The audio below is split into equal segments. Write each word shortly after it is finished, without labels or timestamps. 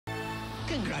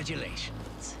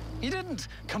Congratulations. You didn't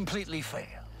completely fail.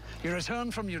 You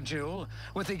returned from your duel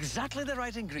with exactly the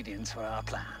right ingredients for our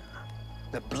plan.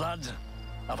 The blood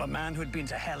of a man who'd been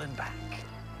to hell and back.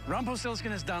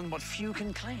 Rumpelstiltskin has done what few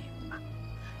can claim.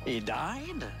 He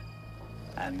died,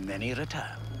 and then he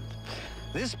returned.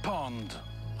 This pond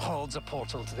holds a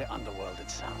portal to the underworld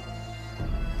itself.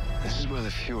 This is where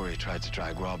the Fury tried to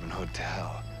drag Robin Hood to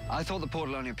hell. I thought the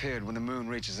portal only appeared when the moon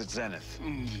reaches its zenith.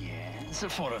 Yes,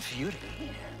 for a Fury.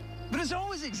 But it's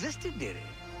always existed, dearie.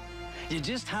 You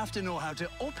just have to know how to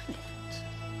open it.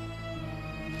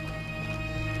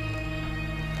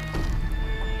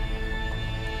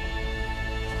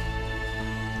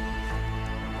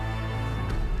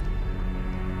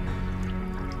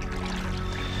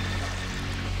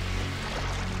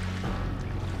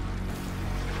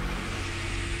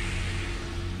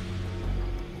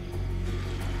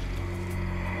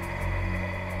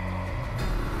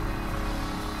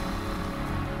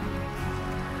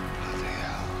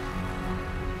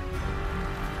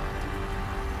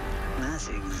 That's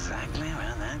exactly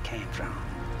where that came from.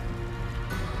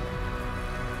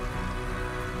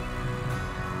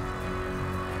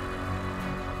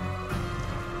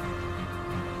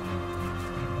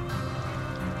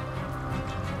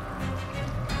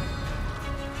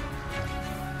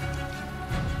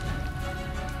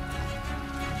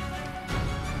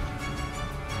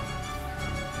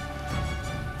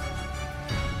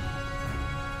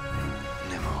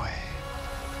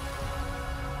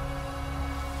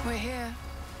 We're here,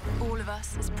 all of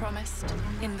us as promised,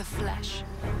 in the flesh.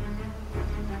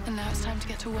 And now it's time to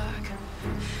get to work,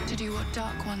 to do what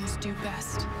Dark Ones do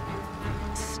best,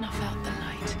 snuff out the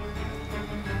light.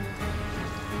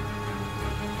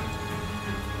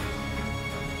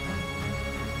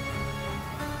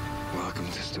 Welcome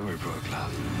to Storybrooke,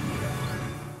 love.